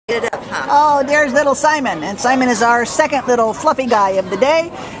Oh, there's little Simon, and Simon is our second little fluffy guy of the day.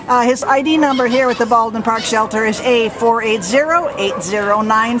 His ID number here at the Baldwin Park Shelter is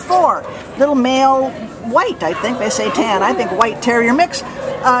A4808094. Little male white, I think. They say tan. I think white terrier mix.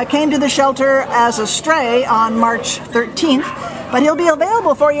 Came to the shelter as a stray on March 13th, but he'll be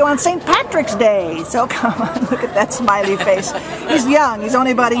available for you on St. Patrick's Day. So come on, look at that smiley face. He's young. He's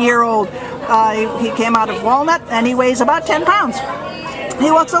only about a year old. He came out of Walnut, and he weighs about 10 pounds. He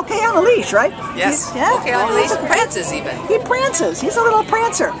walks okay on a leash, right? Yes. Okay on a leash. Prances even. He prances. He's a little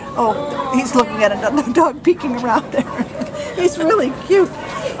prancer. Oh, he's looking at another dog peeking around there. He's really cute.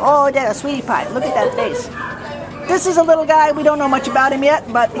 Oh, that's a sweetie pie. Look at that face. This is a little guy. We don't know much about him yet,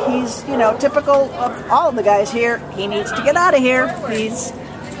 but he's, you know, typical of all of the guys here. He needs to get out of here. He's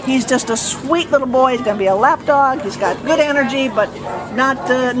just a sweet little boy. He's going to be a lap dog. He's got good energy, but not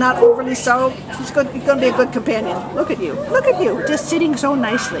overly so. He's going to be a good companion. Look at you. Look at you. Just sitting so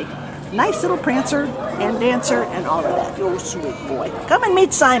nicely. Nice little prancer and dancer and all of that. Oh, sweet boy. Come and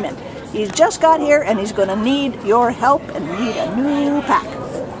meet Simon. He's just got here, and he's going to need your help and need a new pack.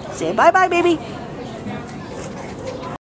 Say bye-bye, baby.